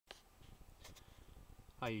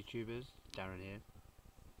Hi YouTubers, Darren here.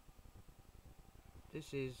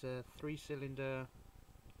 This is a 3-cylinder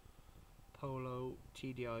Polo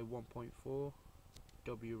TDI 1.4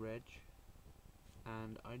 W reg,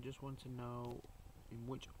 and I just want to know in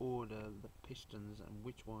which order the pistons and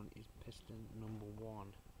which one is piston number 1.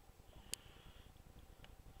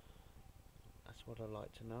 That's what I'd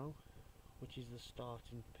like to know. Which is the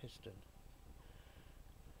starting piston?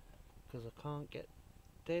 Because I can't get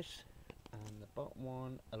this and the bottom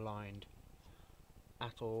one aligned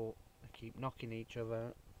at all. They keep knocking each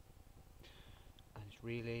other and it's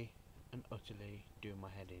really and utterly doing my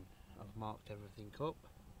head in. I've marked everything up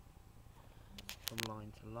from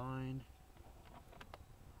line to line.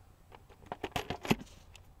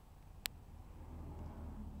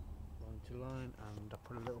 Line to line, and I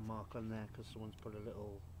put a little mark on there because someone's put a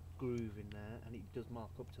little groove in there, and it does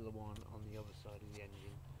mark up to the one on the other side of the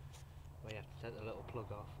engine where you have to take the little plug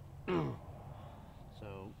off.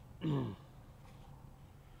 So I'm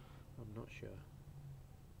not sure.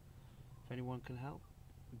 If anyone can help,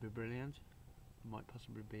 it'd be brilliant. Might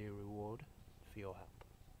possibly be a reward for your help.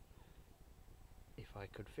 If I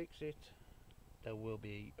could fix it, there will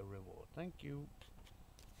be a reward. Thank you.